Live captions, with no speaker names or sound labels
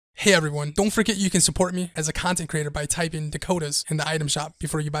Hey everyone, don't forget you can support me as a content creator by typing Dakotaz in the item shop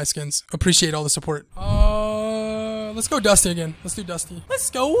before you buy skins. Appreciate all the support. Let's go Dusty again. Let's do Dusty.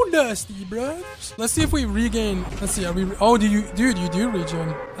 Let's go Dusty, bro. Let's see if we regain. Let's see. Are we? Oh, you do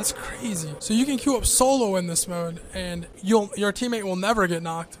regen. That's crazy. So you can queue up solo in this mode, and your teammate will never get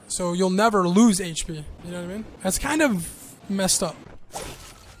knocked. So you'll never lose HP. You know what I mean? That's kind of messed up.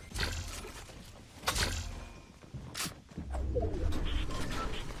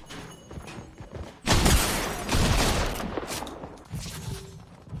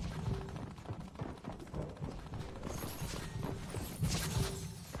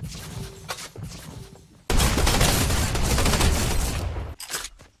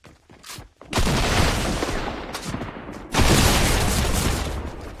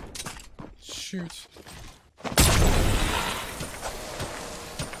 Shoot.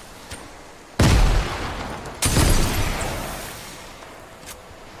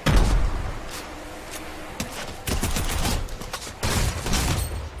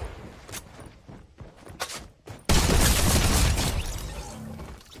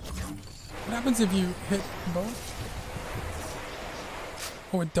 What happens if you hit both?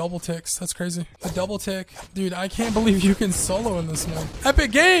 Oh, it double ticks. That's crazy. A double tick. Dude, I can't believe you can solo in this mode.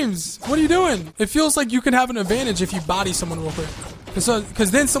 Epic Games! What are you doing? It feels like you can have an advantage if you body someone real quick.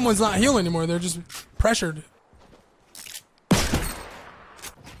 Because then someone's not healing anymore. They're just pressured.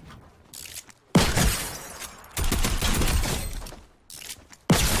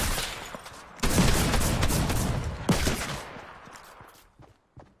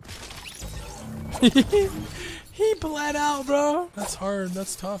 He bled out, bro. That's hard.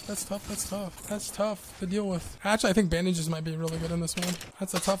 That's tough. That's tough. That's tough. That's tough to deal with. Actually, I think bandages might be really good in this one.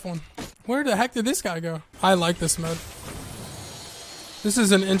 That's a tough one. Where the heck did this guy go? I like this mode. This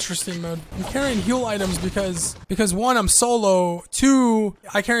is an interesting mode. I'm carrying heal items because one, I'm solo. Two,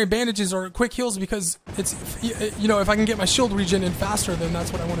 I carry bandages or quick heals because it's, you know, if I can get my shield regen in faster, then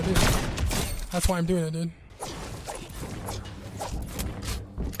that's what I want to do. That's why I'm doing it, dude.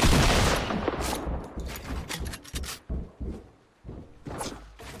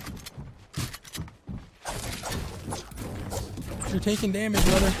 You're taking damage,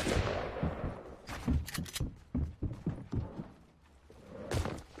 brother.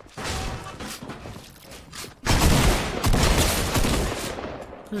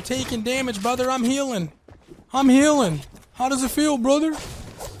 You're taking damage, brother. I'm healing. I'm healing. How does it feel, brother?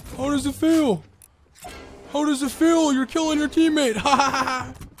 How does it feel? How does it feel? You're killing your teammate. Ha ha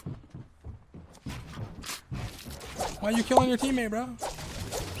ha. Why are you killing your teammate, bro?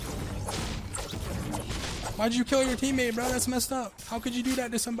 Why'd you kill your teammate, bro? That's messed up. How could you do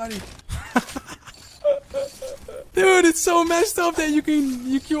that to somebody? Dude, it's so messed up that you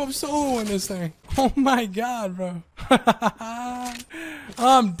queue up solo in this thing. Oh my god, bro.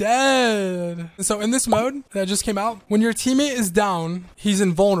 I'm dead. So in this mode that just came out, when your teammate is down, he's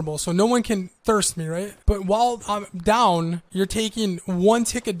invulnerable, so no one can thirst me, right? But while I'm down, you're taking 1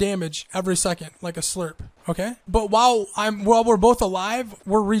 tick of damage every second, like a slurp. Okay? But while we're both alive,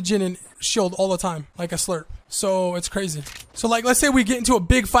 we're regening shield all the time, like a slurp. So it's crazy. So like, let's say we get into a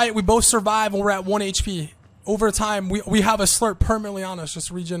big fight, we both survive, and we're at 1 HP. Over time, we have a slurp permanently on us,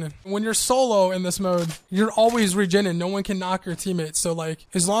 just regening. When you're solo in this mode, you're always regening. No one can knock your teammates. So like,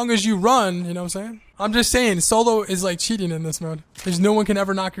 as long as you run, you know what I'm saying? I'm just saying, solo is like cheating in this mode. Because no one can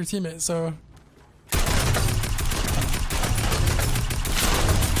ever knock your teammate, so...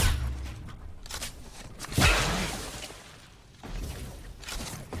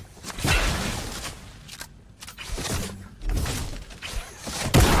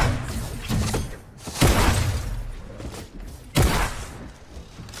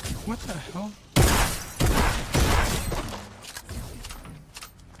 What the hell?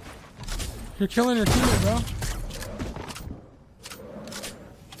 You're killing your teammate, bro.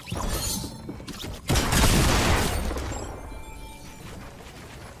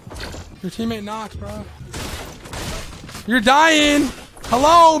 Your teammate knocked, bro. You're dying!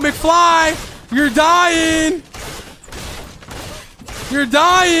 Hello, McFly! You're dying! You're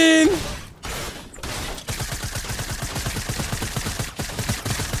dying!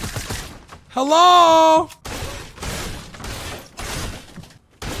 Hello?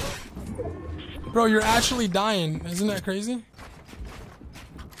 Bro, you're actually dying. Isn't that crazy?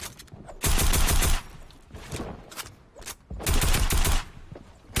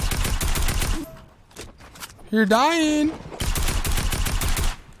 You're dying.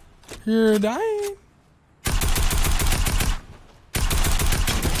 You're dying.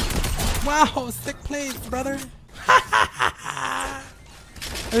 Wow, sick plays, brother.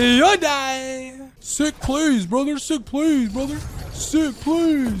 You're dying. Sick plays, brother. Sick plays, brother. Sick,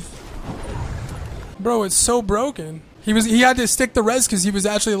 please. Bro, it's so broken. He had to stick the res because he was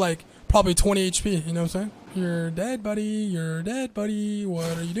actually like probably 20 HP. You know what I'm saying? You're dead, buddy. You're dead, buddy.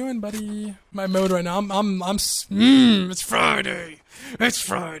 What are you doing, buddy? My mode right now. It's Friday. It's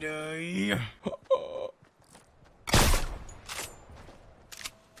Friday.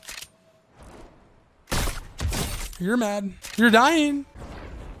 You're mad. You're dying.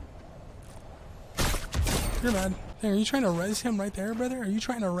 You're mad. Hey, are you trying to res him right there, brother? Are you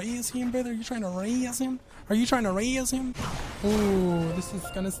trying to raise him, brother? Are you trying to raise him? Are you trying to raise him? Ooh, this is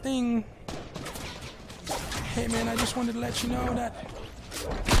gonna sting. Hey, man, I just wanted to let you know that.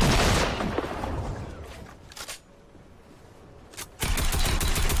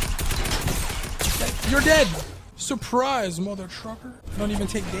 You're dead. Surprise, mother trucker. Don't even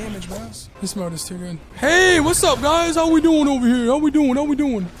take damage, bros. This mode is too good. Hey, what's up, guys? How we doing over here? How we doing? How we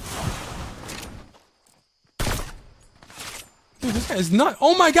doing? Dude, this guy is nuts.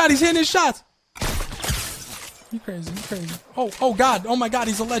 Oh my god, he's hitting his shots. You crazy, you crazy. Oh god, oh my god,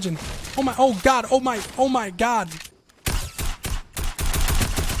 he's a legend. Oh god, oh my god.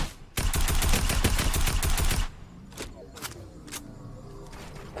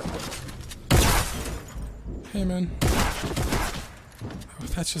 Hey man. Oh,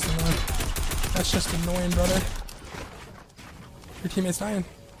 that's just annoying. That's just annoying, brother. Your teammate's dying.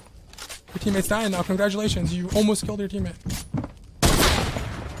 Your teammate's dying now. Congratulations, you almost killed your teammate.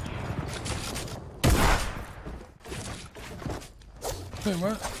 Wait,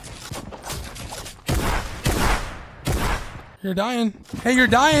 what? You're dying. Hey, you're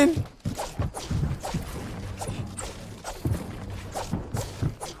dying!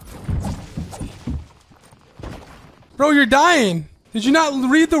 Bro, you're dying! Did you not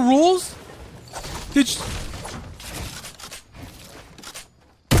read the rules? Did you...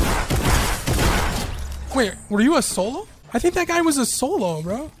 Wait, were you a solo? I think that guy was a solo,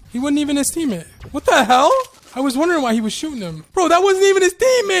 bro. He wasn't even his teammate. What the hell? I was wondering why he was shooting him. Bro, that wasn't even his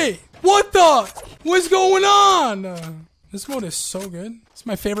teammate! What the? What's going on? This mode is so good. It's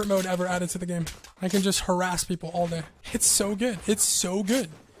my favorite mode ever added to the game. I can just harass people all day. It's so good. It's so good.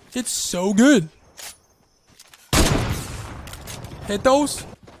 It's so good. Hit those.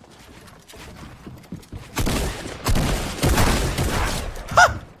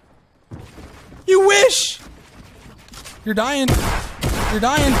 Ha! You wish! You're dying. You're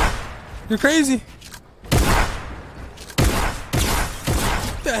dying. You're crazy.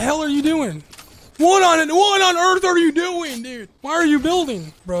 What the hell are you doing? What on earth are you doing, dude? Why are you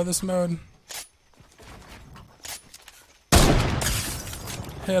building? Bro, this mode.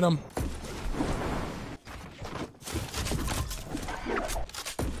 Hit him.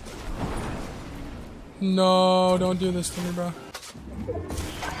 No, don't do this to me, bro.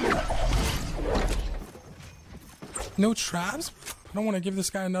 No traps? I don't want to give this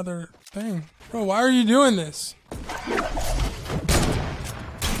guy another thing. Bro, why are you doing this?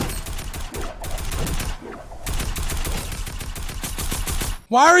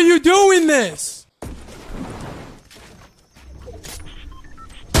 Why are you doing this?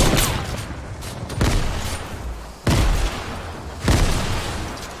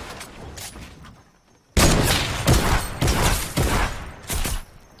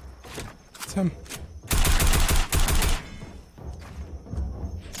 It's him.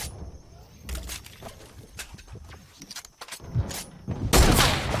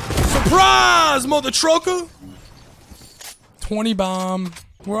 Surprise, mother trucker! 20 bomb.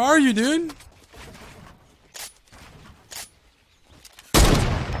 Where are you, dude?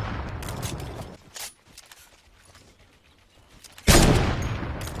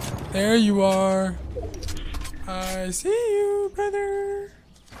 There you are. I see you, brother.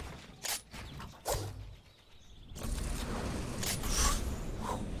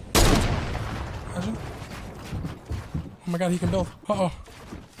 Imagine. Oh my god, he can build. Uh-oh.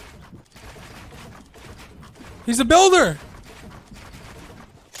 He's a builder!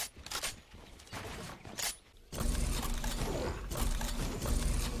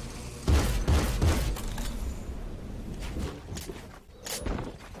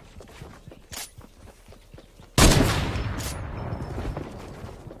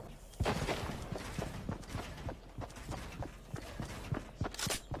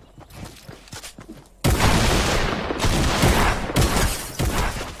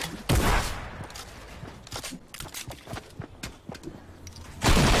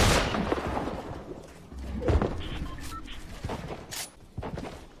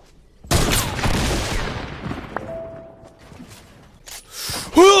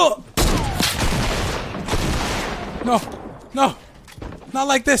 No, no, not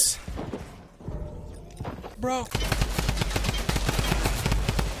like this, bro.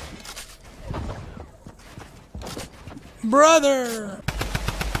 Brother!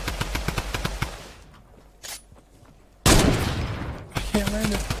 I can't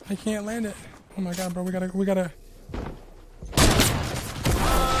land it. I can't land it. Oh my god, bro. We gotta.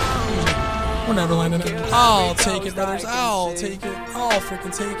 We're never landing it. I'll take it, brothers. I'll take it. I'll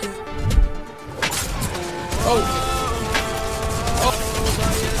freaking take it. Oh.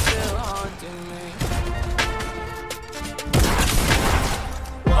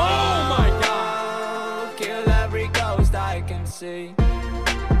 Oh my god. Kill every ghost I can see.